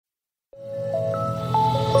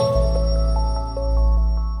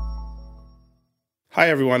Hi,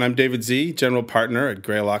 everyone. I'm David Z., General Partner at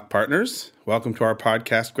Greylock Partners. Welcome to our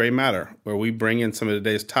podcast, Greymatter, where we bring in some of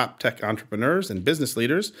today's top tech entrepreneurs and business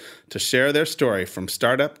leaders to share their story from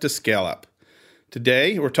startup to scale up.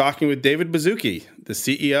 Today, we're talking with David Baszucki, the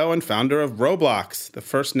CEO and founder of Roblox, the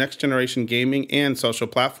first next-generation gaming and social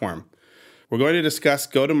platform. We're going to discuss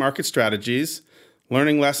go-to-market strategies,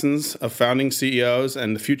 learning lessons of founding CEOs,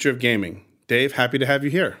 and the future of gaming. Dave, happy to have you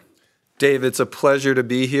here. Dave, it's a pleasure to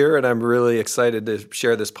be here, and I'm really excited to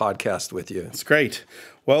share this podcast with you. It's great.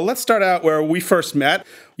 Well, let's start out where we first met.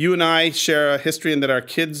 You and I share a history in that our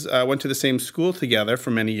kids went to the same school together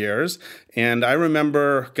for many years. And I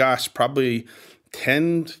remember, probably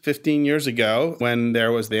 10, 15 years ago when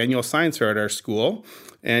there was the annual science fair at our school,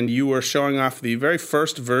 and you were showing off the very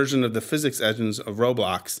first version of the physics engines of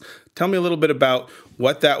Roblox. Tell me a little bit about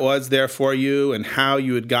what that was there for you and how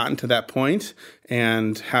you had gotten to that point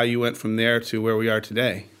and how you went from there to where we are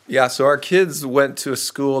today. Yeah, so our kids went to a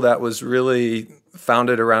school that was really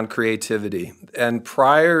founded around creativity. And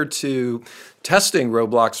prior to testing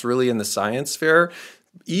Roblox really in the science fair,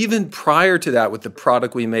 even prior to that, with the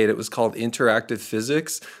product we made, it was called Interactive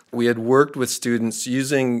Physics. We had worked with students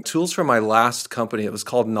using tools from my last company. It was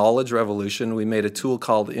called Knowledge Revolution. We made a tool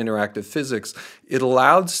called Interactive Physics. It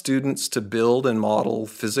allowed students to build and model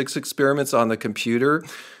physics experiments on the computer.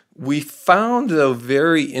 We found, though,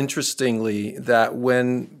 very interestingly, that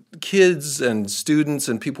when kids and students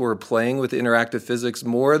and people were playing with interactive physics,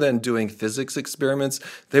 more than doing physics experiments,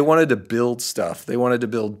 they wanted to build stuff. They wanted to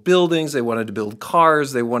build buildings. They wanted to build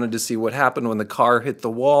cars. They wanted to see what happened when the car hit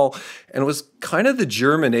the wall. And it was kind of the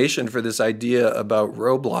germination for this idea about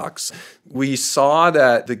Roblox. We saw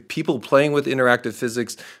that the people playing with interactive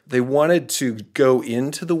physics, they wanted to go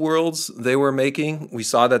into the worlds they were making. We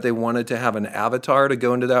saw that they wanted to have an avatar to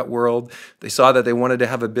go into that world. They saw that they wanted to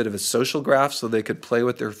have a bit of a social graph so they could play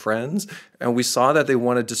with their friends. And we saw that they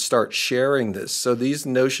wanted to start sharing this. So these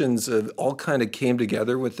notions of all kind of came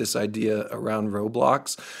together with this idea around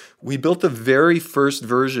Roblox. We built the very first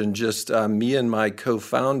version, just me and my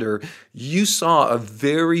co-founder. You saw a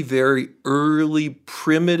very, very early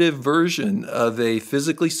primitive version of a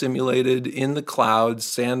physically simulated in the cloud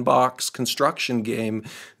sandbox construction game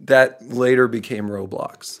that later became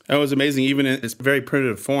Roblox. That was amazing. Even in its very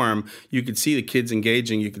primitive form, you could see the kids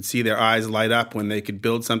engaging. You could see their eyes light up when they could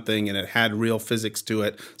build something and it had real physics to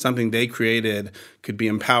it. Something they created could be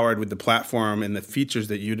empowered with the platform and the features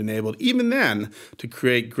that you'd enabled, even then, to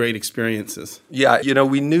create great experiences. Yeah,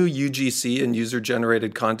 we knew UGC and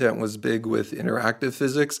user-generated content was big with interactive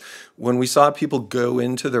physics. When we saw people go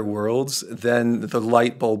into their worlds, then the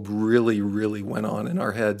light bulb really, really went on in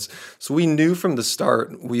our heads. So we knew from the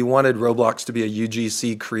start we wanted Roblox to be a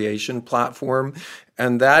UGC creation platform.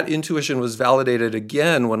 And that intuition was validated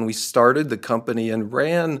again when we started the company and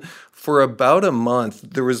ran for about a month.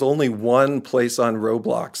 There was only one place on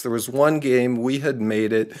Roblox. There was one game, we had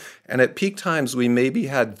made it, and at peak times we maybe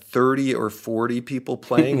had 30 or 40 people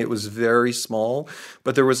playing. It was very small,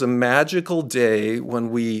 but there was a magical day when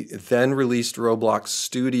we then released Roblox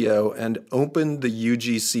Studio and opened the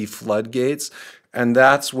UGC floodgates. And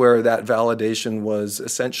that's where that validation was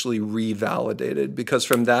essentially revalidated, because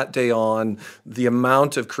from that day on, the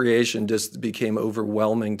amount of creation just became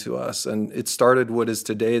overwhelming to us. And it started what is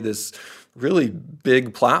today this really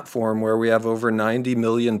big platform where we have over 90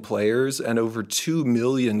 million players and over 2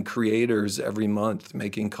 million creators every month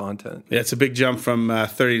making content. Yeah, it's a big jump from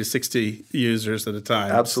 30 to 60 users at a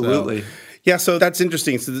time. Absolutely. So that's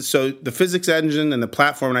interesting. So the physics engine and the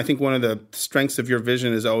platform, and I think one of the strengths of your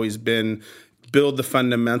vision has always been build the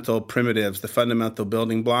fundamental primitives, the fundamental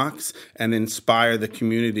building blocks, and inspire the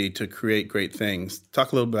community to create great things.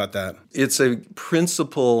 Talk a little about that. It's a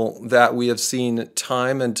principle that we have seen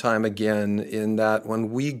time and time again, in that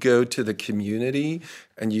when we go to the community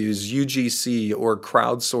and use UGC or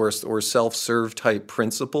crowdsourced or self-serve type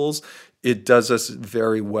principles, it does us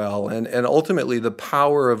very well. And ultimately, the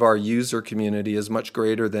power of our user community is much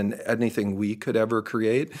greater than anything we could ever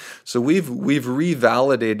create. So we've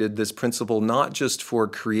revalidated this principle not just for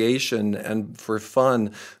creation and for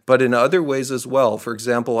fun, but in other ways as well. For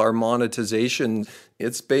example, our monetization,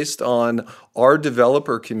 it's based on our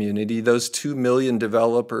developer community, those 2 million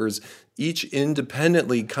developers, each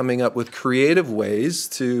independently coming up with creative ways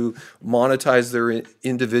to monetize their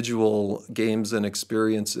individual games and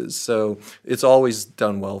experiences. So it's always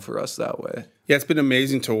done well for us that way. Yeah, it's been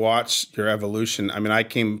amazing to watch your evolution. I mean, I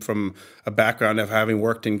came from a background of having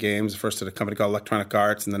worked in games, first at a company called Electronic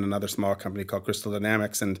Arts and then another small company called Crystal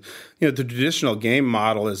Dynamics. And, the traditional game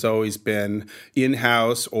model has always been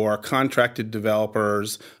in-house or contracted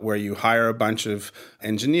developers where you hire a bunch of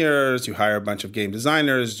engineers, you hire a bunch of game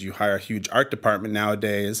designers, you hire a huge art department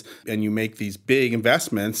nowadays, and you make these big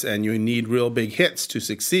investments and you need real big hits to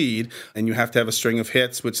succeed. And you have to have a string of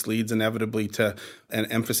hits, which leads inevitably to an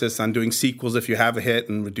emphasis on doing sequels if you have a hit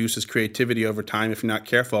and reduces creativity over time if you're not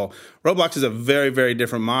careful. Roblox is a very, very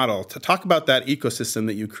different model. To talk about that ecosystem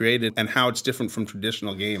that you created and how it's different from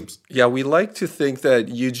traditional games. Yeah, we like to think that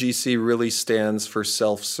UGC really stands for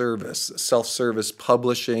self-service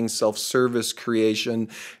publishing, self-service creation.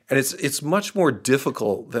 And it's much more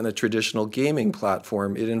difficult than a traditional gaming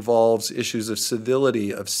platform. It involves issues of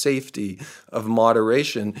civility, of safety, of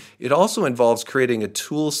moderation. It also involves creating a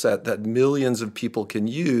tool set that millions of people can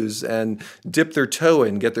use and dip their toe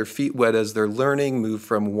in, get their feet wet as they're learning, move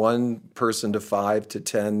from one person to 5 to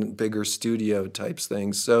 10 bigger studio types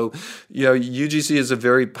things. So, UGC is a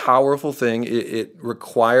very powerful thing. It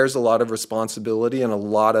requires a lot of responsibility and a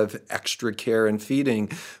lot of extra care and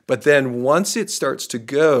feeding. But then once it starts to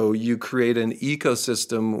go, you create an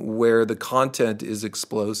ecosystem where the content is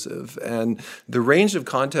explosive. And the range of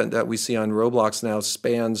content that we see on Roblox now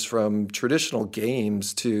spans from traditional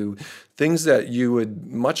games to things that you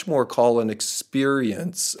would much more call an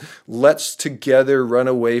experience. Let's together run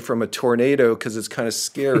away from a tornado because it's kind of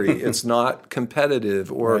scary. It's not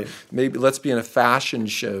competitive. Or right. Maybe let's be in a fashion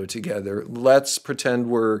show together. Let's pretend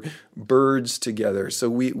we're birds together. So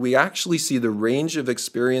we actually see the range of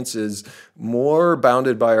experiences more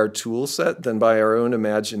bounded by our tool set than by our own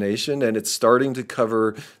imagination. And it's starting to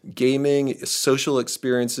cover gaming, social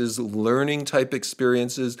experiences, learning type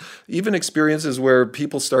experiences, even experiences where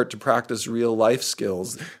people start to practice real life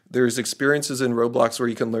skills. There's experiences in Roblox where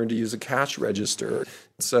you can learn to use a cash register.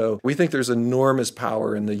 So we think there's enormous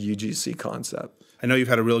power in the UGC concept. I know you've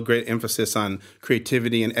had a real great emphasis on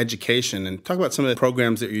creativity and education. And talk about some of the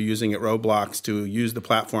programs that you're using at Roblox to use the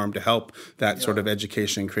platform to help that sort of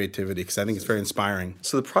education and creativity, because I think it's very inspiring.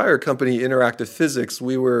 So the prior company, Interactive Physics,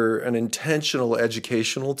 we were an intentional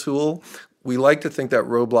educational tool. We like to think that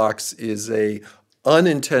Roblox is a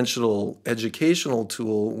unintentional educational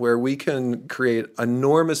tool where we can create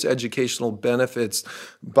enormous educational benefits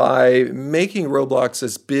by making Roblox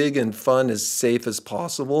as big and fun, as safe as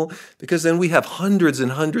possible, because then we have hundreds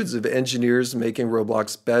and hundreds of engineers making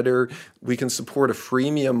Roblox better. We can support a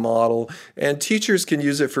freemium model, and teachers can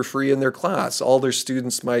use it for free in their class. All their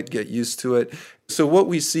students might get used to it. So what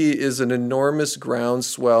we see is an enormous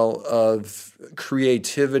groundswell of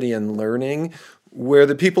creativity and learning, where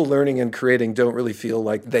the people learning and creating don't really feel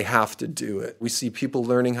like they have to do it. We see people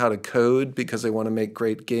learning how to code because they want to make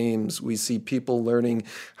great games. We see people learning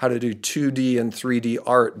how to do 2D and 3D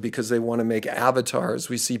art because they want to make avatars.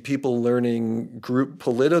 We see people learning group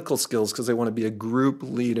political skills because they want to be a group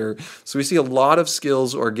leader. So we see a lot of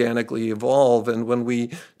skills organically evolve. And when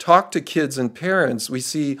we talk to kids and parents, we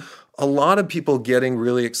see a lot of people getting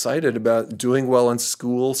really excited about doing well in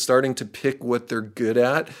school, starting to pick what they're good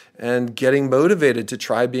at, and getting motivated to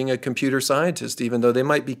try being a computer scientist, even though they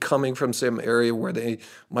might be coming from some area where they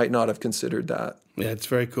might not have considered that. Yeah, it's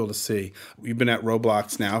very cool to see. You've been at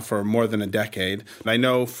Roblox now for more than a decade. I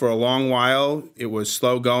know for a long while it was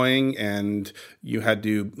slow going and you had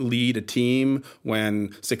to lead a team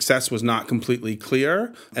when success was not completely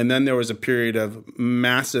clear. And then there was a period of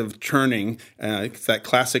massive churning. It's that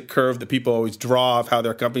classic curve that people always draw of how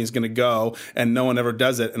their company is going to go, and no one ever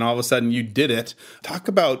does it. And all of a sudden you did it. Talk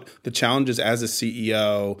about the challenges as a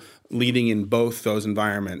CEO leading in both those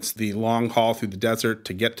environments, the long haul through the desert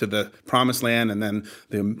to get to the promised land, and then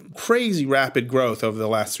the crazy rapid growth over the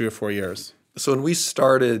last 3 or 4 years. So when we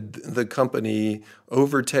started the company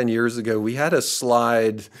over 10 years ago, we had a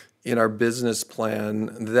slide in our business plan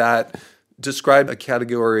that described a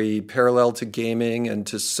category parallel to gaming and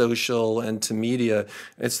to social and to media.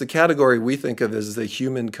 It's the category we think of as the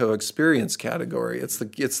human co-experience category. It's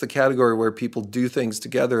the category where people do things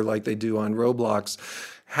together like they do on Roblox.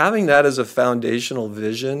 Having that as a foundational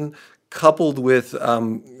vision, coupled with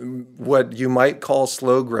what you might call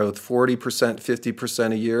slow growth, 40%,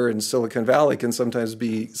 50% a year in Silicon Valley can sometimes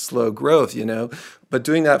be slow growth, But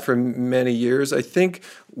doing that for many years, I think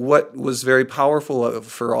what was very powerful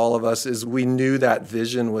for all of us is we knew that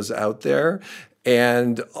vision was out there.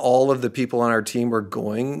 And all of the people on our team were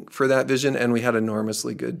going for that vision, and we had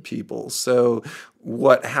enormously good people. So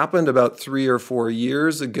what happened about 3 or 4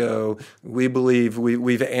 years ago, we believe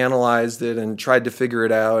we've analyzed it and tried to figure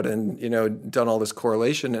it out and done all this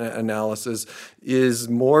correlation analysis, is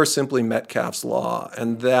more simply Metcalfe's law.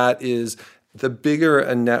 And that is, the bigger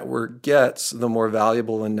a network gets, the more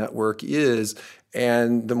valuable a network is.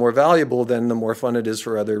 And the more valuable, then the more fun it is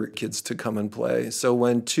for other kids to come and play. So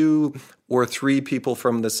when 2 or 3 people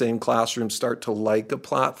from the same classroom start to like a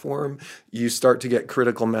platform, you start to get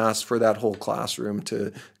critical mass for that whole classroom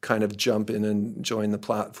to kind of jump in and join the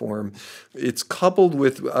platform. It's coupled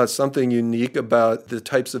with something unique about the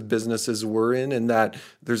types of businesses we're in that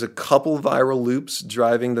there's a couple viral loops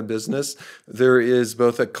driving the business. There is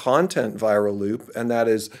both a content viral loop, and that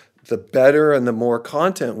is the better and the more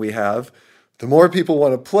content we have, the more people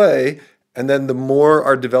want to play, and then the more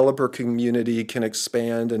our developer community can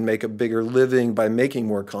expand and make a bigger living by making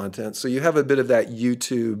more content. So you have a bit of that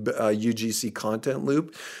YouTube UGC content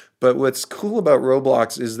loop. But what's cool about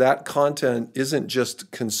Roblox is that content isn't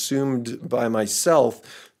just consumed by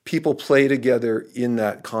myself. People play together in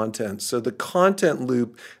that content. So the content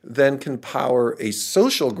loop then can power a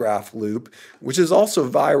social graph loop, which is also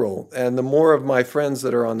viral. And the more of my friends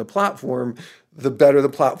that are on the platform, the better the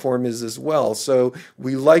platform is as well. So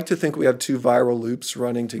we like to think we have 2 viral loops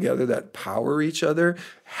running together that power each other.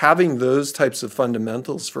 Having those types of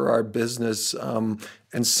fundamentals for our business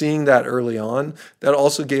and seeing that early on, that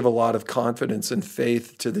also gave a lot of confidence and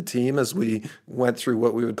faith to the team as we went through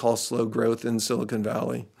what we would call slow growth in Silicon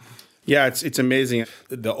Valley. Yeah, it's amazing.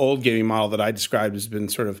 The old gaming model that I described has been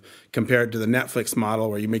sort of compared to the Netflix model,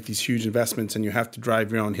 where you make these huge investments and you have to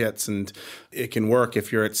drive your own hits, and it can work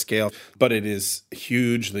if you're at scale, but it is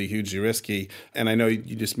hugely, hugely risky. And I know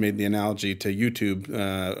you just made the analogy to YouTube.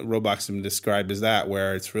 Roblox has been described as that,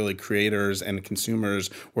 where it's really creators and consumers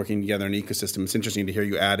working together in an ecosystem. It's interesting to hear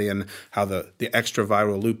you add in how the extra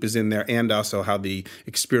viral loop is in there, and also how the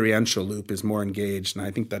experiential loop is more engaged. And I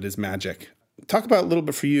think that is magic. Talk about a little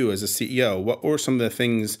bit for you as a CEO. What were some of the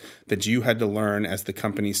things that you had to learn as the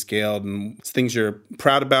company scaled, and things you're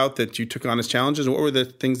proud about that you took on as challenges? What were the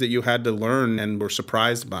things that you had to learn and were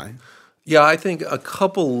surprised by? Yeah, I think a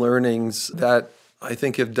couple learnings that I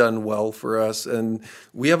think have done well for us. And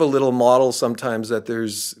we have a little model sometimes that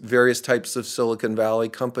there's various types of Silicon Valley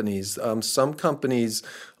companies. Some companies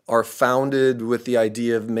are founded with the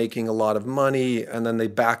idea of making a lot of money, and then they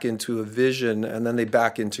back into a vision, and then they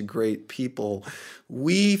back into great people.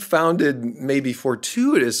 We founded maybe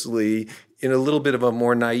fortuitously in a little bit of a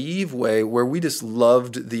more naive way, where we just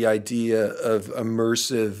loved the idea of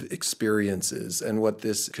immersive experiences and what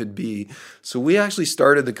this could be. So we actually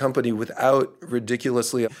started the company without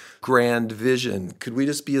ridiculously grand vision. Could we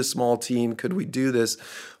just be a small team? Could we do this?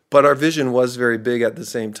 But our vision was very big at the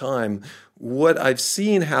same time. What I've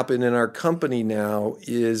seen happen in our company now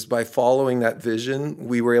is, by following that vision,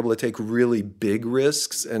 we were able to take really big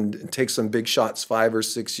risks and take some big shots 5 or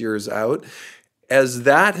 6 years out. As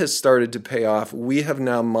that has started to pay off, we have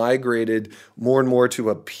now migrated more and more to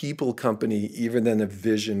a people company even than a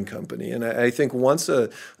vision company. And I think once a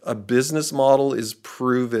business model is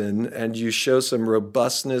proven and you show some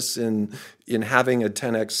robustness in having a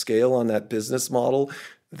 10x scale on that business model,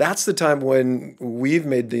 that's the time when we've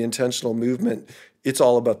made the intentional movement. It's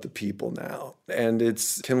all about the people now. And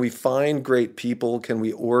it's, can we find great people? Can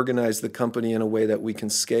we organize the company in a way that we can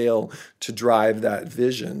scale to drive that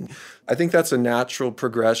vision? I think that's a natural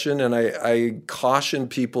progression. And I caution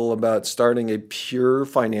people about starting a pure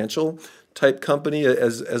financial type company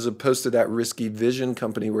as opposed to that risky vision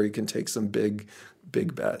company where you can take some big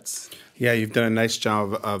bets. Yeah, you've done a nice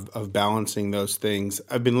job of balancing those things.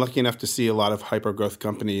 I've been lucky enough to see a lot of hyper-growth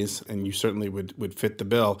companies, and you certainly would fit the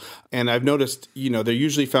bill. And I've noticed, they're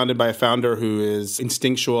usually founded by a founder who is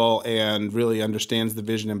instinctual and really understands the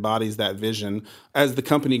vision, embodies that vision. As the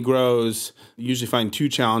company grows, you usually find 2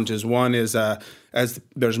 challenges. One is as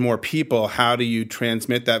there's more people, how do you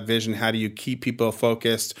transmit that vision? How do you keep people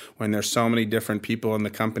focused when there's so many different people in the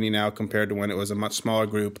company now compared to when it was a much smaller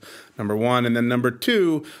group? Number one. And then number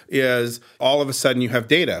 2 is all of a sudden you have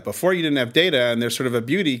data. Before you didn't have data, and there's sort of a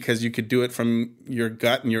beauty because you could do it from your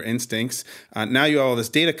gut and your instincts. Now you have all this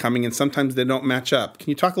data coming, and sometimes they don't match up. Can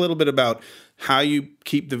you talk a little bit about how you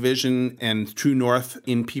keep the vision and true north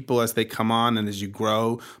in people as they come on and as you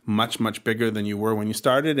grow much, much bigger than you were when you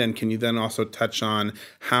started? And can you then also touch on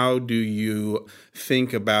how do you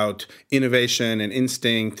think about innovation and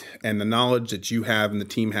instinct and the knowledge that you have and the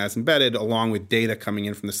team has embedded, along with data coming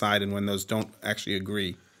in from the side, and when those don't actually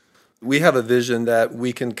agree? We have a vision that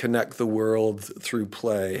we can connect the world through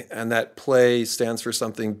play, and that play stands for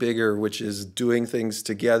something bigger, which is doing things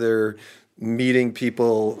together, meeting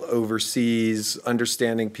people overseas,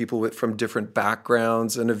 understanding people from different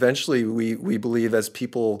backgrounds. And eventually, we believe as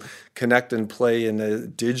people connect and play in a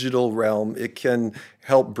digital realm, it can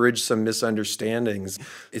help bridge some misunderstandings.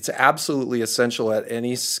 It's absolutely essential at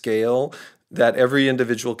any scale that every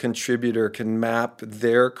individual contributor can map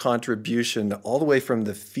their contribution all the way from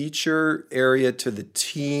the feature area to the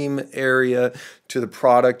team area to the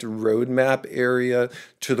product roadmap area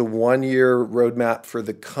to the 1-year roadmap for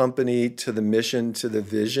the company to the mission to the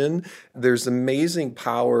vision. There's amazing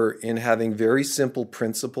power in having very simple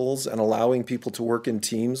principles and allowing people to work in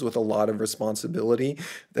teams with a lot of responsibility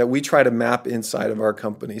that we try to map inside of our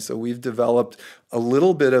company. So we've developed a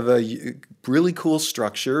little bit of a really cool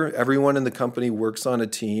structure. Everyone in the company works on a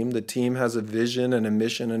team. The team has a vision and a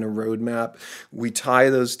mission and a roadmap. We tie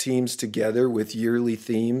those teams together with yearly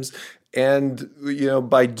themes. And,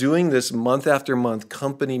 by doing this month after month,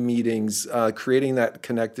 company meetings, creating that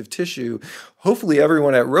connective tissue, hopefully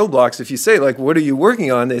everyone at Roblox, if you say, what are you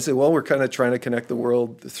working on? They say, well, we're kind of trying to connect the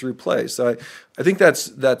world through play. So I think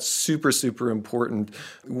that's super, super important.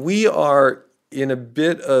 We are in a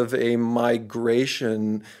bit of a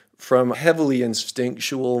migration from a heavily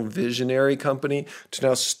instinctual visionary company to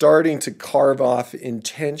now starting to carve off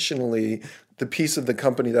intentionally the piece of the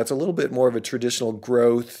company that's a little bit more of a traditional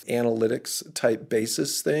growth analytics type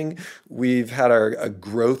basis thing. We've had a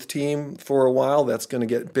growth team for a while that's going to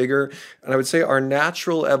get bigger. And I would say our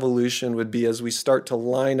natural evolution would be as we start to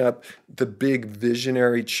line up the big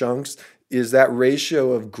visionary chunks is that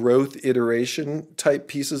ratio of growth iteration type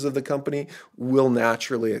pieces of the company will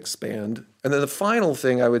naturally expand. And then the final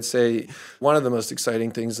thing I would say, one of the most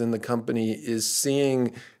exciting things in the company is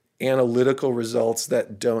seeing analytical results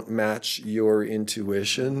that don't match your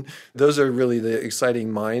intuition. Those are really the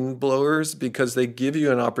exciting mind blowers because they give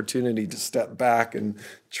you an opportunity to step back and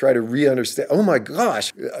try to re-understand, oh my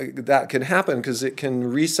gosh, that can happen because it can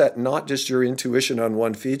reset not just your intuition on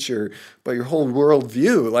one feature, but your whole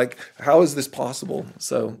worldview. How is this possible?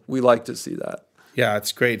 So we like to see that. Yeah,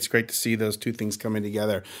 it's great. It's great to see those two things coming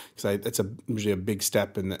together because it's usually a big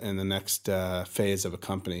step in the next phase of a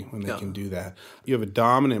company when they can do that. You have a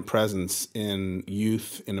dominant presence in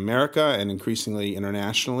youth in America and increasingly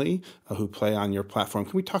internationally who play on your platform.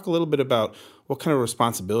 Can we talk a little bit about what kind of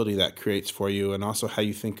responsibility that creates for you and also how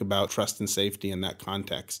you think about trust and safety in that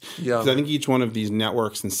context? Because I think each one of these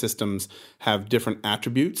networks and systems have different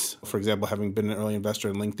attributes. For example, having been an early investor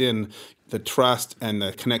in LinkedIn, the trust and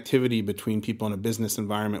the connectivity between people in a business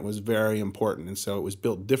environment was very important. And so it was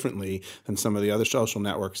built differently than some of the other social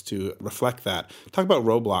networks to reflect that. Talk about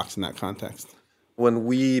Roblox in that context. When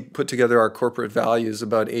we put together our corporate values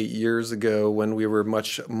about 8 years ago, when we were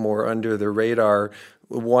much more under the radar,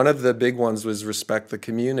 one of the big ones was respect the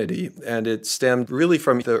community. And it stemmed really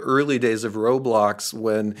from the early days of Roblox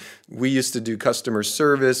when we used to do customer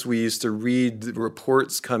service. We used to read the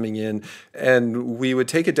reports coming in and we would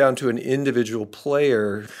take it down to an individual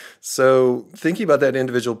player. So thinking about that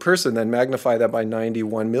individual person, then magnify that by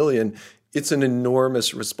 91 million, it's an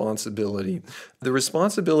enormous responsibility. The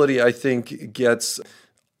responsibility, I think, gets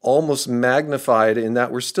almost magnified in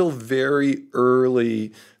that we're still very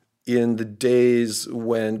early in the days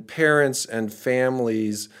when parents and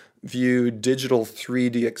families view digital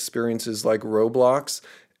 3D experiences like Roblox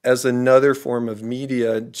as another form of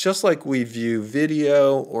media, just like we view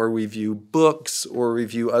video or we view books or we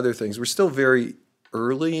view other things. We're still very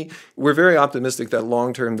early. We're very optimistic that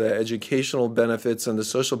long-term the educational benefits and the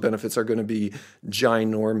social benefits are going to be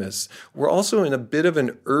ginormous. We're also in a bit of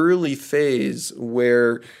an early phase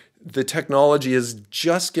where the technology is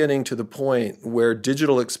just getting to the point where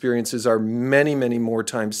digital experiences are many, many more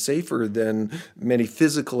times safer than many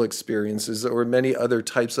physical experiences or many other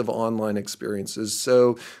types of online experiences.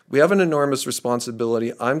 So we have an enormous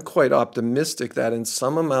responsibility. I'm quite optimistic that in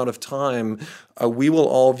some amount of time, we will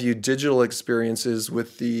all view digital experiences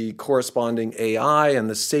with the corresponding AI and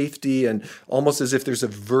the safety and almost as if there's a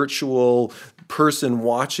virtual person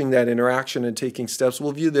watching that interaction and taking steps.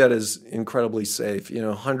 We'll view that as incredibly safe,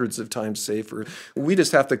 hundreds of times safer. We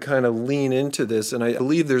just have to kind of lean into this. And I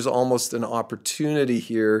believe there's almost an opportunity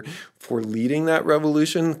here for leading that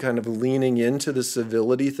revolution, kind of leaning into the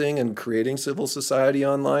civility thing and creating civil society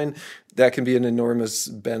online. That can be an enormous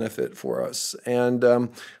benefit for us. And I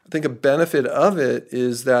think a benefit of it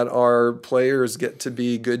is that our players get to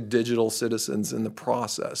be good digital citizens in the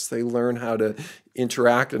process. They learn how to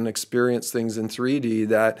interact and experience things in 3D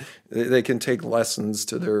that they can take lessons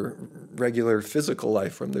to their regular physical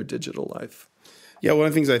life from their digital life. Yeah, one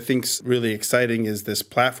of the things I think's really exciting is this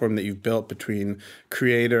platform that you've built between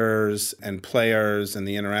creators and players and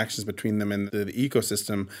the interactions between them and the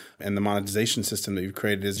ecosystem and the monetization system that you've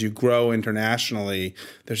created. As you grow internationally,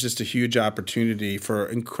 there's just a huge opportunity for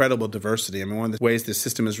incredible diversity. I mean, one of the ways this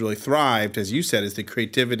system has really thrived, as you said, is the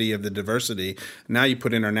creativity of the diversity. Now you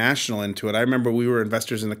put international into it. I remember we were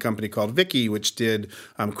investors in a company called Viki, which did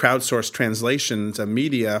crowdsourced translations of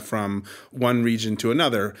media from one region to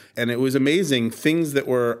another. And it was amazing, things that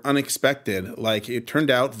were unexpected. Like it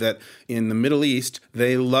turned out that in the Middle East,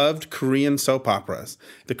 they loved Korean soap operas.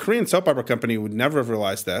 The Korean soap opera company would never have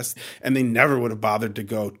realized this, and they never would have bothered to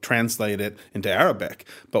go translate it into Arabic.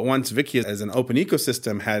 But once Viki, as an open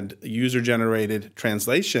ecosystem, had user-generated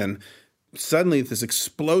translation, suddenly this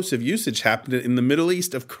explosive usage happened in the Middle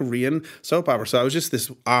East of Korean soap opera. So it was just this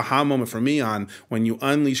aha moment for me on when you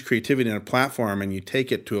unleash creativity in a platform and you take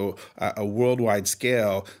it to a worldwide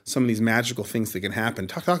scale, some of these magical things that can happen.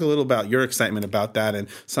 Talk a little about your excitement about that and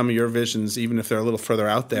some of your visions, even if they're a little further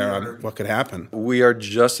out there, on what could happen. We are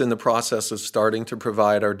just in the process of starting to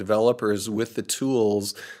provide our developers with the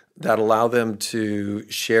tools that allow them to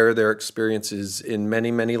share their experiences in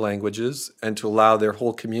many, many languages and to allow their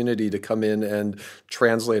whole community to come in and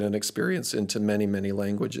translate an experience into many, many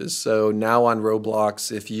languages. So now on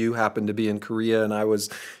Roblox, if you happen to be in Korea and I was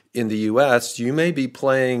in the US, you may be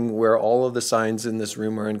playing where all of the signs in this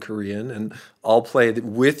room are in Korean, and I'll play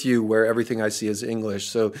with you where everything I see is English.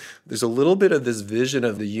 So there's a little bit of this vision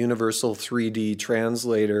of the universal 3D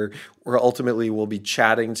translator where ultimately we'll be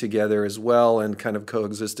chatting together as well and kind of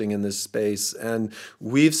coexisting in this space. And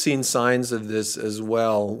we've seen signs of this as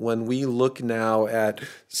well. When we look now at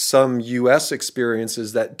some US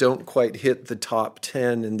experiences that don't quite hit the top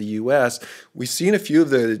 10 in the US, we've seen a few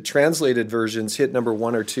of the translated versions hit number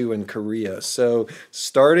 1 or 2 in Korea. So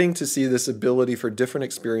starting to see this ability for different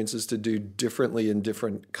experiences to do differently in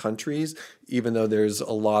different countries, even though there's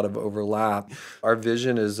a lot of overlap. Our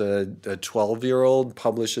vision is a 12-year-old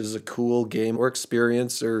publishes a cool game or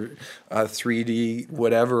experience or 3D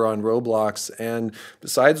whatever on Roblox. And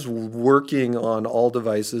besides working on all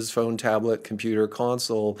devices, phone, tablet, computer,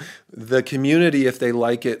 console, the community, if they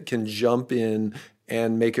like it, can jump in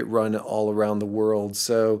and make it run all around the world.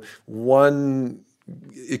 So one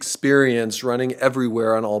experience running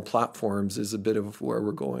everywhere on all platforms is a bit of where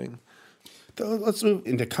we're going. Let's move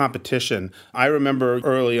into competition. I remember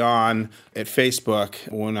early on at Facebook,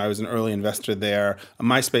 when I was an early investor there,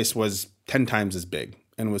 MySpace was 10 times as big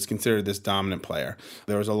and was considered this dominant player.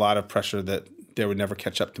 There was a lot of pressure that they would never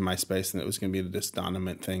catch up to MySpace, and it was going to be this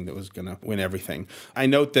dominant thing that was going to win everything. I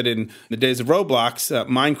note that in the days of Roblox,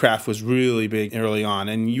 Minecraft was really big early on,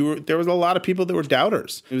 and there was a lot of people that were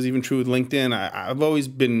doubters. It was even true with LinkedIn. I've always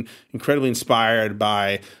been incredibly inspired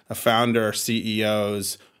by a founder,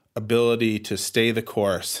 CEO's ability to stay the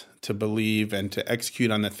course, to believe and to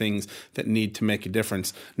execute on the things that need to make a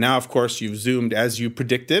difference. Now, of course, you've zoomed, as you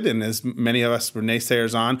predicted, and as many of us were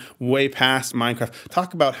naysayers on, way past Minecraft.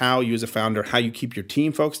 Talk about how you as a founder, how you keep your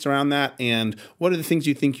team focused around that, and what are the things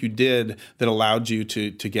you think you did that allowed you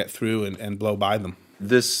to get through and blow by them?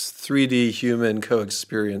 This 3D human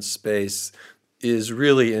co-experience space is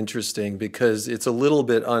really interesting because it's a little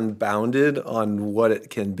bit unbounded on what it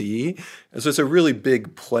can be. And so it's a really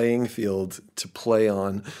big playing field to play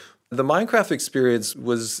on. The Minecraft experience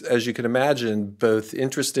was, as you can imagine, both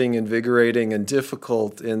interesting, invigorating, and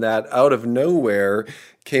difficult in that out of nowhere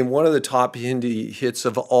came one of the top indie hits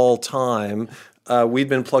of all time. We'd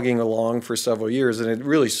been plugging along for several years, and it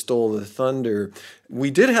really stole the thunder. We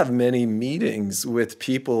did have many meetings with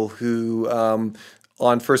people who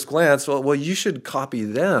on first glance, well, you should copy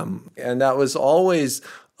them. And that was always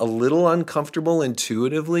a little uncomfortable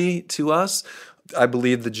intuitively to us. I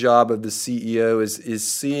believe the job of the CEO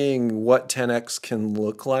is seeing what 10x can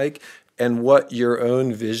look like and what your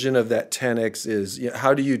own vision of that 10x is.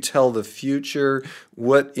 How do you tell the future?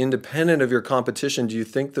 What, independent of your competition, do you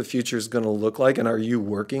think the future is going to look like? And are you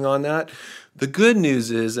working on that? The good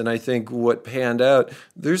news is, and I think what panned out,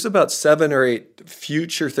 there's about 7 or 8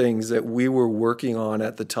 future things that we were working on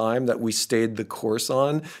at the time that we stayed the course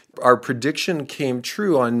on. Our prediction came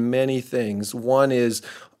true on many things. One is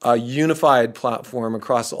a unified platform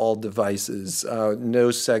across all devices, no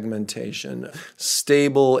segmentation,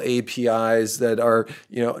 stable APIs that are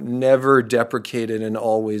never deprecated and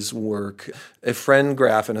always work, a friend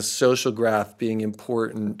graph and a social graph being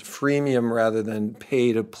important, freemium rather than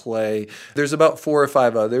pay to play. There's about 4 or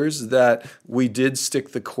 5 others that we did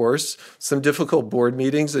stick the course. Some difficult board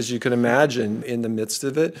meetings, as you can imagine, in the midst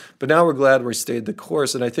of it. But now we're glad we stayed the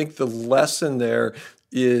course. And I think the lesson there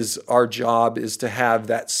is our job is to have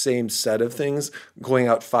that same set of things going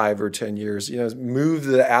out 5 or 10 years. Move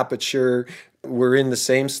the aperture. We're in the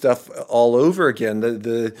same stuff all over again.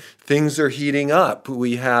 The things are heating up.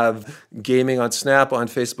 We have gaming on Snap, on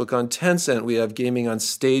Facebook, on Tencent. We have gaming on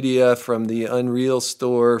Stadia from the Unreal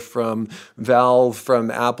Store, from Valve,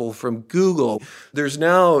 from Apple, from Google. There's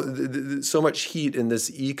now so much heat in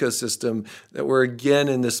this ecosystem that we're again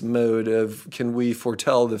in this mode of, can we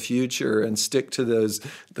foretell the future and stick to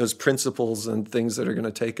those principles and things that are going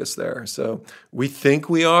to take us there? So we think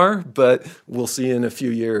we are, but we'll see in a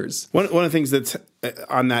few years. One of the things that's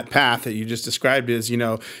on that path that you just described is,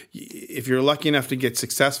 if you're lucky enough to get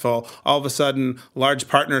successful, all of a sudden large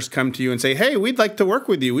partners come to you and say, hey, we'd like to work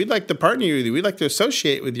with you. We'd like to partner with you. We'd like to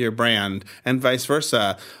associate with your brand, and vice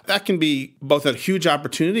versa. That can be both a huge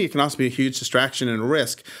opportunity. It can also be a huge distraction and a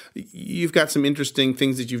risk. You've got some interesting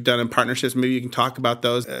things that you've done in partnerships. Maybe you can talk about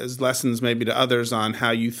those as lessons maybe to others on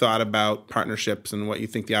how you thought about partnerships and what you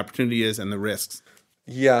think the opportunity is and the risks.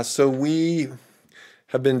 Yeah, so we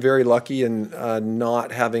have been very lucky in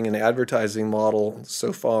not having an advertising model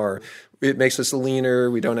so far. It makes us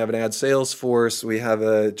leaner. We don't have an ad sales force. We have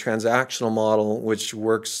a transactional model, which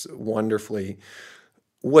works wonderfully.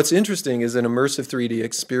 What's interesting is in immersive 3D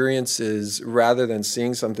experiences, rather than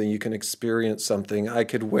seeing something, you can experience something. I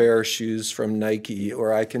could wear shoes from Nike,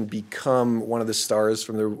 or I can become one of the stars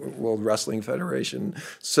from the World Wrestling Federation.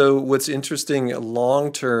 So what's interesting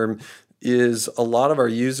long term is a lot of our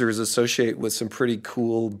users associate with some pretty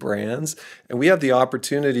cool brands. And we have the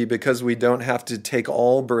opportunity, because we don't have to take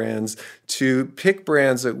all brands, to pick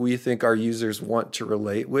brands that we think our users want to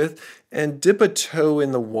relate with and dip a toe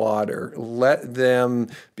in the water. Let them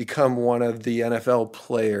become one of the NFL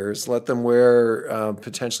players. Let them wear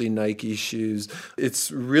potentially Nike shoes.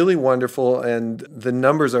 It's really wonderful, and the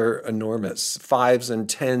numbers are enormous. 5s and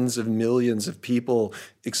 10s of millions of people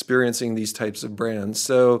experiencing these types of brands.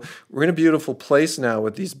 So we're in a beautiful place now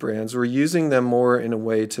with these brands. We're using them more in a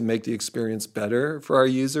way to make the experience better for our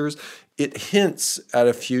users. It hints at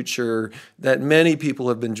a future that many people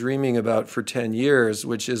have been dreaming about for 10 years,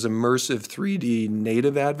 which is immersive 3D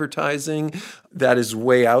native advertising that is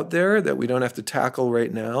way out there that we don't have to tackle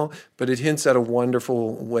right now. But it hints at a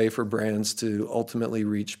wonderful way for brands to ultimately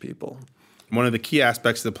reach people. One of the key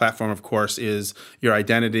aspects of the platform, of course, is your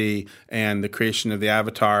identity and the creation of the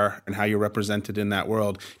avatar and how you're represented in that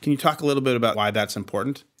world. Can you talk a little bit about why that's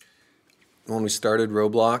important? When we started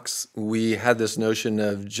Roblox, we had this notion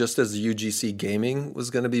of, just as UGC gaming was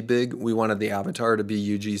going to be big, we wanted the avatar to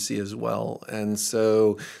be UGC as well. And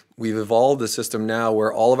so we've evolved the system now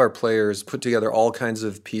where all of our players put together all kinds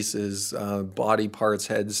of pieces, body parts,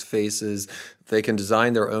 heads, faces. They can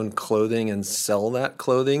design their own clothing and sell that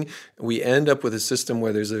clothing. We end up with a system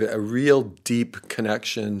where there's a real deep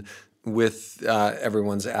connection with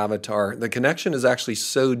everyone's avatar. The connection is actually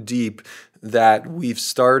so deep that we've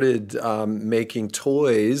started making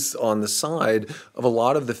toys on the side of a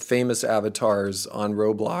lot of the famous avatars on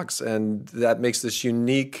Roblox. And that makes this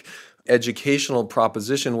unique educational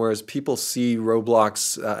proposition, whereas people see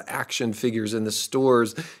Roblox action figures in the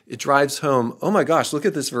stores, it drives home, oh my gosh, look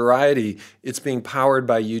at this variety. It's being powered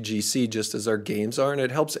by UGC just as our games are, and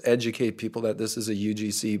it helps educate people that this is a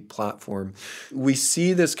UGC platform. We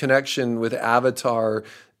see this connection with Avatar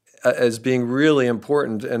as being really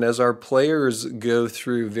important, and as our players go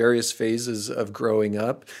through various phases of growing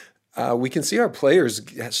up, we can see our players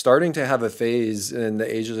starting to have a phase in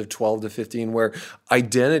the ages of 12 to 15 where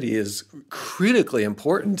identity is critically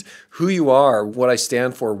important. Who you are, what I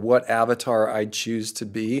stand for, what avatar I choose to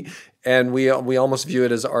be. And we almost view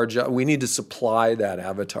it as our job. We need to supply that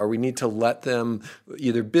avatar. We need to let them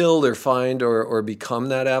either build or find or become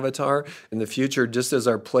that avatar in the future, just as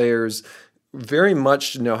our players very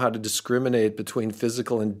much know how to discriminate between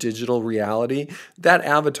physical and digital reality. That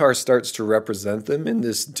avatar starts to represent them in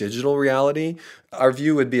this digital reality. Our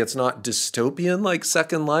view would be it's not dystopian like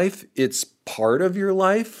Second Life. It's part of your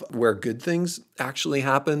life where good things actually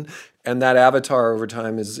happen. And that avatar over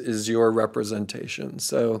time is your representation.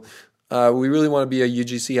 So we really want to be a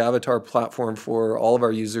UGC avatar platform for all of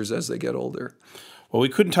our users as they get older. Well, we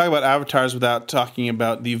couldn't talk about avatars without talking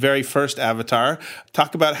about the very first avatar.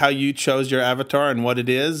 Talk about how you chose your avatar and what it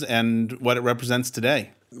is and what it represents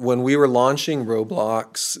today. When we were launching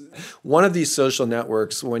Roblox, one of these social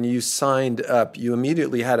networks, when you signed up, you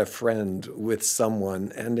immediately had a friend with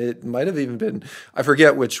someone. And it might have even been, I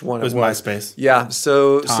forget which one it was. MySpace. Yeah.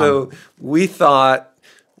 So we thought,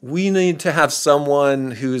 we need to have someone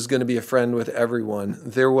who's going to be a friend with everyone.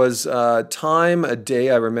 There was a day,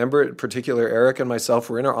 I remember it, particular, Eric and myself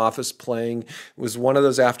were in our office playing. It was one of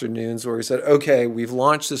those afternoons where we said, okay, we've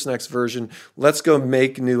launched this next version. Let's go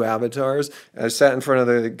make new avatars. And I sat in front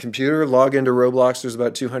of the computer, log into Roblox. There's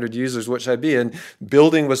about 200 users, which I'd be in.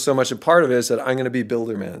 Building was so much a part of it. I said, I'm going to be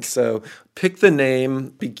Builderman. So picked the name,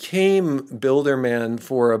 became Builderman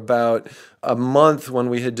for about a month when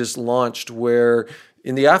we had just launched, where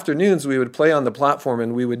in the afternoons, we would play on the platform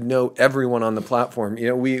and we would know everyone on the platform.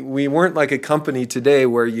 We weren't like a company today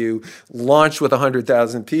where you launch with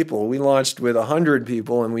 100,000 people. We launched with 100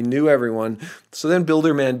 people and we knew everyone. So then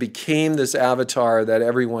Builderman became this avatar that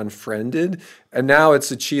everyone friended. And now it's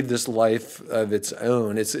achieved this life of its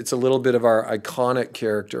own. It's a little bit of our iconic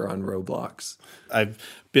character on Roblox. I've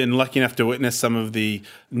been lucky enough to witness some of the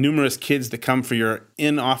numerous kids that come for your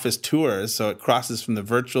in-office tours. So it crosses from the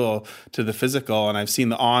virtual to the physical. And I've seen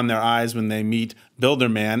the awe in their eyes when they meet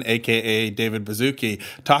Builderman, a.k.a. David Baszucki.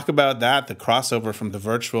 Talk about that, the crossover from the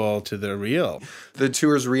virtual to the real. The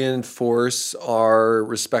tours reinforce our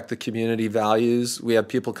respect the community values. We have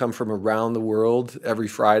people come from around the world every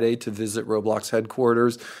Friday to visit Roblox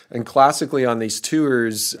headquarters. And classically on these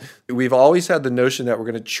tours, we've always had the notion that we're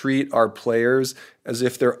going to treat our players as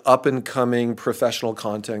if they're up-and-coming professional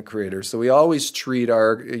content creators. So we always treat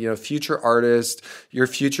our future artist, your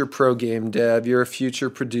future pro game dev, your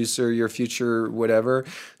future producer, your future whatever.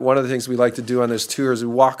 One of the things we like to do on those tours,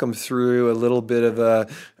 we walk them through a little bit of a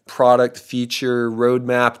product feature,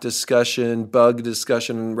 roadmap discussion, bug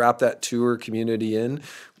discussion, and wrap that tour community in.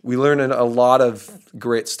 We learn a lot of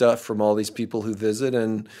great stuff from all these people who visit,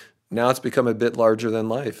 and now it's become a bit larger than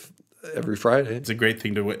life every Friday. It's a great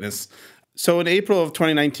thing to witness. So in April of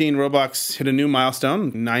 2019, Roblox hit a new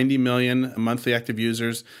milestone, 90 million monthly active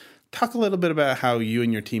users. Talk a little bit about how you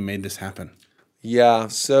and your team made this happen. Yeah,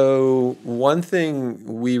 so one thing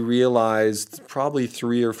we realized probably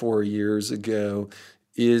 3 or 4 years ago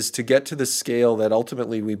is to get to the scale that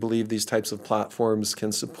ultimately we believe these types of platforms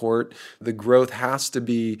can support, the growth has to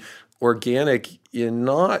be organic in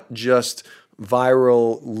not just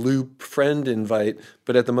viral loop friend invite,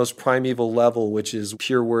 but at the most primeval level, which is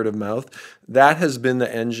pure word of mouth. That has been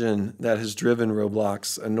the engine that has driven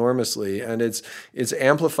Roblox enormously. And it's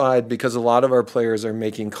amplified because a lot of our players are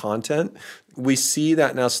making content. We see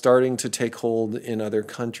that now starting to take hold in other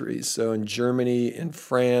countries. So in Germany, in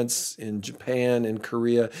France, in Japan, in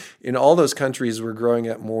Korea, in all those countries, we're growing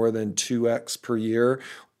at more than 2x per year.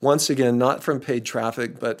 Once again, not from paid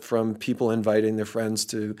traffic, but from people inviting their friends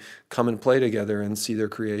to come and play together and see their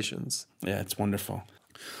creations. Yeah, it's wonderful.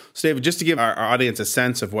 So David, just to give our audience a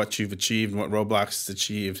sense of what you've achieved and what Roblox has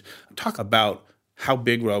achieved, talk about how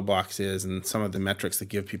big Roblox is and some of the metrics that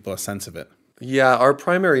give people a sense of it. Yeah, our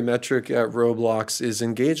primary metric at Roblox is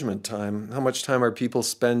engagement time. How much time are people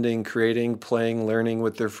spending creating, playing, learning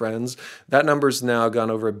with their friends? That number's now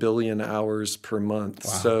gone over 1 billion hours per month.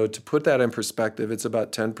 Wow. So to put that in perspective, it's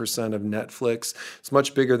about 10% of Netflix. It's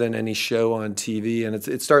much bigger than any show on TV, and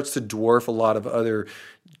it starts to dwarf a lot of other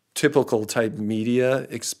typical type media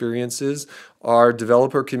experiences. Our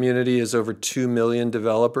developer community is over 2 million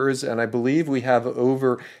developers, and I believe we have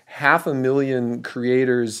over 500,000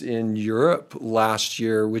 creators in Europe last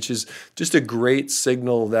year, which is just a great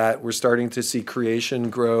signal that we're starting to see creation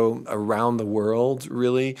grow around the world,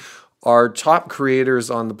 really. Our top creators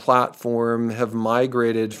on the platform have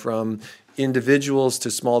migrated from individuals to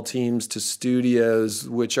small teams to studios,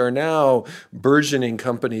 which are now burgeoning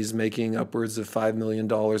companies making upwards of $5 million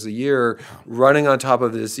a year, running on top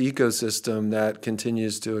of this ecosystem that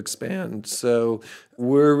continues to expand. So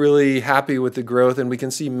we're really happy with the growth, and we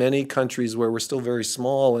can see many countries where we're still very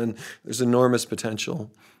small, and there's enormous potential.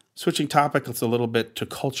 Switching topics a little bit to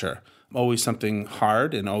culture. Always something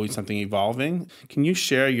hard and always something evolving. Can you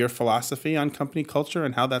share your philosophy on company culture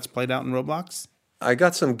and how that's played out in Roblox? I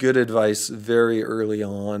got some good advice very early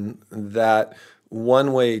on that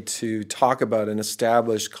one way to talk about an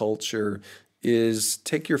established culture is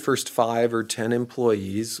take your first 5 or 10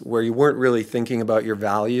 employees where you weren't really thinking about your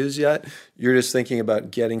values yet. You're just thinking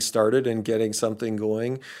about getting started and getting something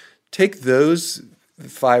going. Take those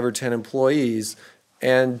 5 or 10 employees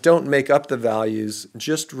and don't make up the values.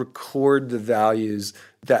 Just record the values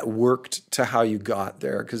that worked to how you got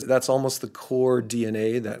there, because that's almost the core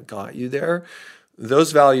DNA that got you there.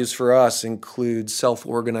 Those values for us include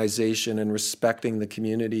self-organization and respecting the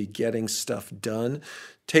community, getting stuff done.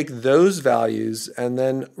 Take those values, and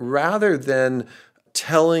then rather than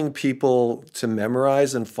telling people to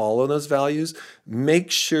memorize and follow those values. Make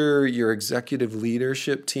sure your executive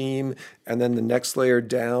leadership team and then the next layer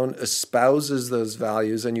down espouses those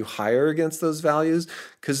values and you hire against those values.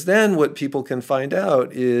 Because then what people can find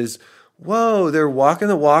out is, whoa, they're walking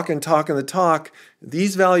the walk and talking the talk.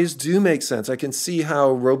 These values do make sense. I can see how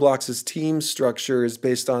Roblox's team structure is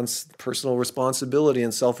based on personal responsibility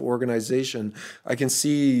and self-organization. I can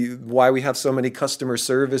see why we have so many customer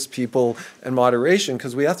service people and moderation,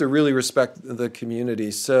 because we have to really respect the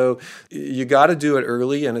community. So you got to do it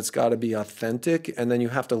early, and it's got to be authentic, and then you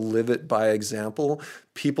have to live it by example.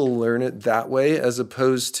 People learn it that way as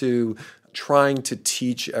opposed to trying to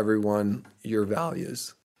teach everyone your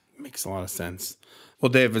values. Makes a lot of sense. Well,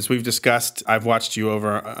 Dave, as we've discussed, I've watched you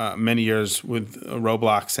over many years with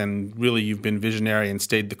Roblox, and really you've been visionary and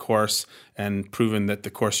stayed the course and proven that the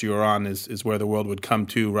course you are on is where the world would come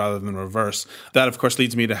to rather than reverse. That, of course,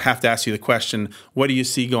 leads me to have to ask you the question, what do you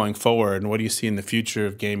see going forward, and what do you see in the future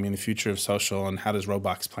of gaming, the future of social, and how does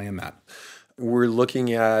Roblox play in that? We're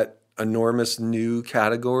looking at enormous new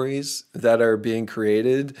categories that are being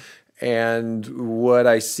created, and what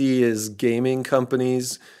I see is gaming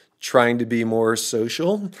companies trying to be more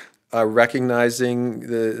social, recognizing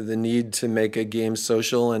the need to make a game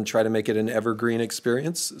social and try to make it an evergreen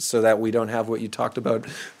experience so that we don't have what you talked about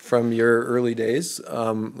from your early days,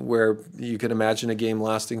 where you could imagine a game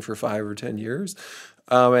lasting for 5 or 10 years.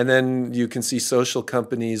 And then you can see social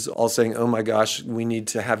companies all saying, oh my gosh, we need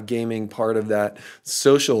to have gaming part of that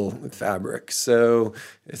social fabric. So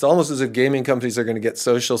it's almost as if gaming companies are going to get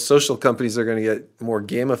social companies are going to get more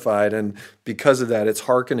gamified. And because of that, it's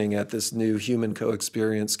hearkening at this new human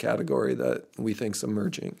co-experience category that we think is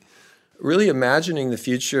emerging. Really imagining the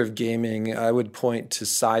future of gaming, I would point to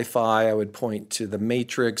sci-fi, I would point to The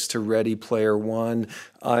Matrix, to Ready Player One,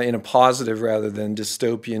 in a positive rather than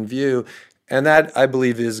dystopian view. And that, I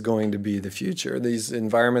believe, is going to be the future. These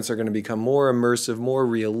environments are going to become more immersive, more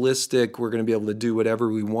realistic. We're going to be able to do whatever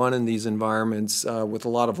we want in these environments with a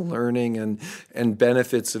lot of learning and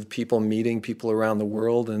benefits of people meeting people around the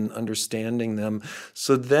world and understanding them.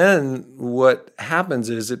 So then what happens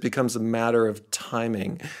is it becomes a matter of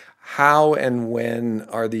timing. How and when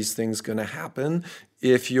are these things going to happen?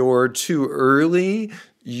 If you're too early,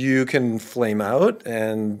 you can flame out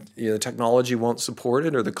and the technology won't support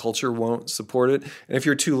it or the culture won't support it. And if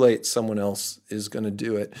you're too late, someone else is going to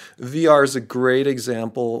do it. VR is a great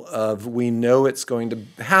example of we know it's going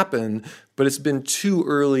to happen, but it's been too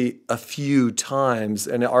early a few times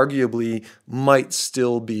and arguably might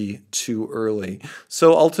still be too early.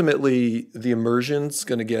 So ultimately, the immersion's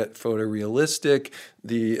going to get photorealistic.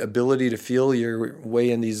 The ability to feel your way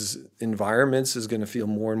in these environments is going to feel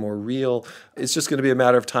more and more real. It's just going to be a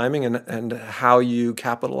matter of timing and how you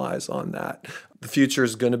capitalize on that. The future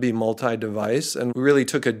is going to be multi-device, and we really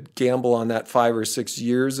took a gamble on that 5 or 6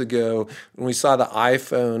 years ago when we saw the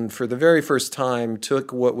iPhone for the very first time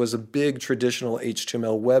took what was a big traditional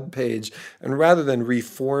HTML web page and rather than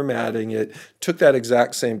reformatting it, took that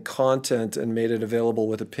exact same content and made it available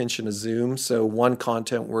with a pinch and a zoom, so one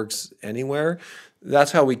content works anywhere.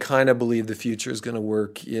 That's how we kind of believe the future is going to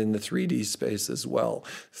work in the 3D space as well.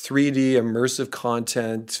 3D immersive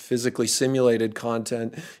content, physically simulated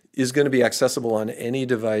content is going to be accessible on any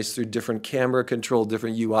device through different camera control,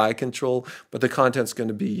 different UI control, but the content's going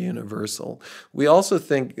to be universal. We also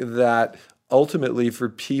think that ultimately for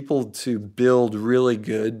people to build really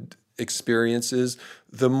good experiences,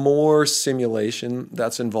 the more simulation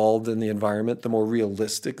that's involved in the environment, the more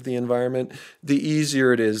realistic the environment, the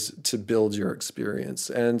easier it is to build your experience.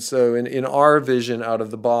 And so in our vision out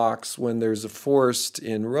of the box, when there's a forest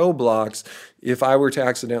in Roblox, if I were to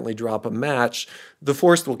accidentally drop a match, the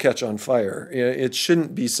forest will catch on fire. It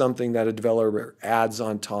shouldn't be something that a developer adds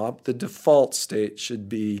on top. The default state should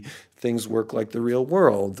be things work like the real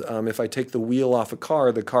world. If I take the wheel off a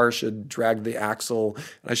car, the car should drag the axle,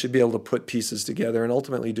 and I should be able to put pieces together and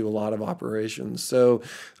ultimately do a lot of operations. So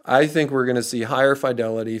I think we're going to see higher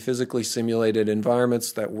fidelity, physically simulated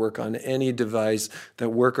environments that work on any device, that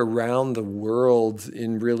work around the world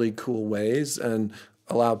in really cool ways and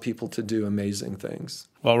allow people to do amazing things.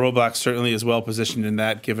 Well, Roblox certainly is well positioned in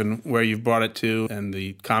that, given where you've brought it to and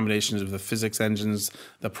the combinations of the physics engines,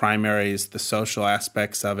 the primaries, the social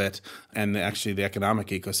aspects of it, and actually the economic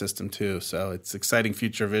ecosystem too. So it's exciting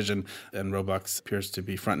future vision, and Roblox appears to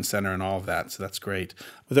be front and center in all of that. So that's great.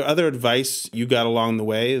 Were there other advice you got along the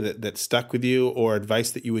way that stuck with you, or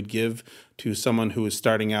advice that you would give to someone who is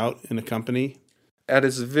starting out in a company? At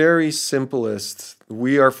its very simplest,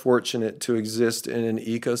 we are fortunate to exist in an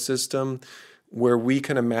ecosystem where we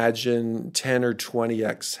can imagine 10 or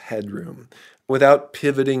 20x headroom. without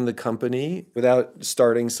pivoting the company, without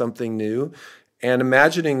starting something new. And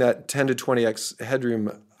imagining that 10 to 20x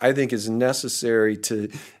headroom, I think, is necessary to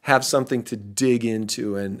have something to dig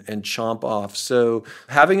into and chomp off. So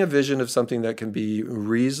having a vision of something that can be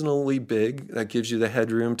reasonably big, that gives you the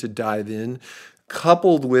headroom to dive in,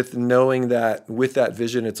 coupled with knowing that with that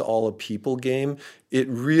vision, it's all a people game, it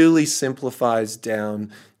really simplifies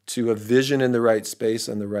down to a vision in the right space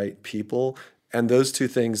and the right people. And those two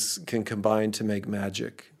things can combine to make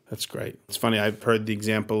magic. That's great. It's funny, I've heard the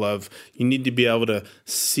example of you need to be able to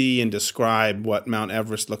see and describe what Mount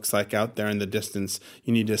Everest looks like out there in the distance.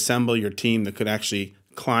 You need to assemble your team that could actually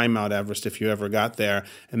climb Mount Everest if you ever got there.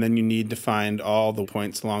 And then you need to find all the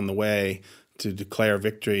points along the way to declare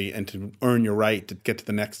victory and to earn your right to get to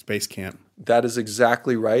the next base camp. That is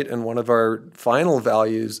exactly right. And one of our final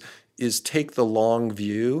values is take the long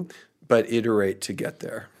view, but iterate to get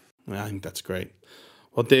there. I think that's great.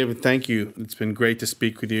 Well, David, thank you. It's been great to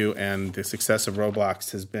speak with you, and the success of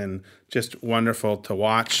Roblox has been just wonderful to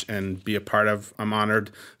watch and be a part of. I'm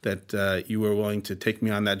honored that you were willing to take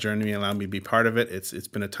me on that journey and allow me to be part of it. It's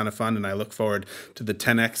been a ton of fun, and I look forward to the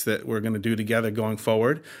 10X that we're going to do together going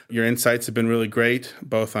forward. Your insights have been really great,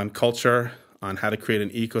 both on culture, on how to create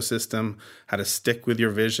an ecosystem, how to stick with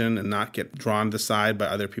your vision and not get drawn to the side by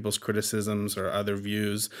other people's criticisms or other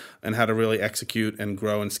views, and how to really execute and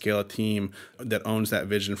grow and scale a team that owns that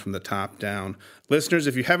vision from the top down. Listeners,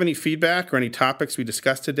 if you have any feedback or any topics we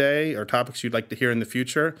discussed today or topics you'd like to hear in the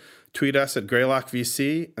future, tweet us at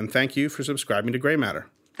GreylockVC, and thank you for subscribing to Greymatter.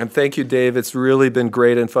 And thank you, Dave. It's really been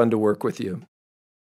great and fun to work with you.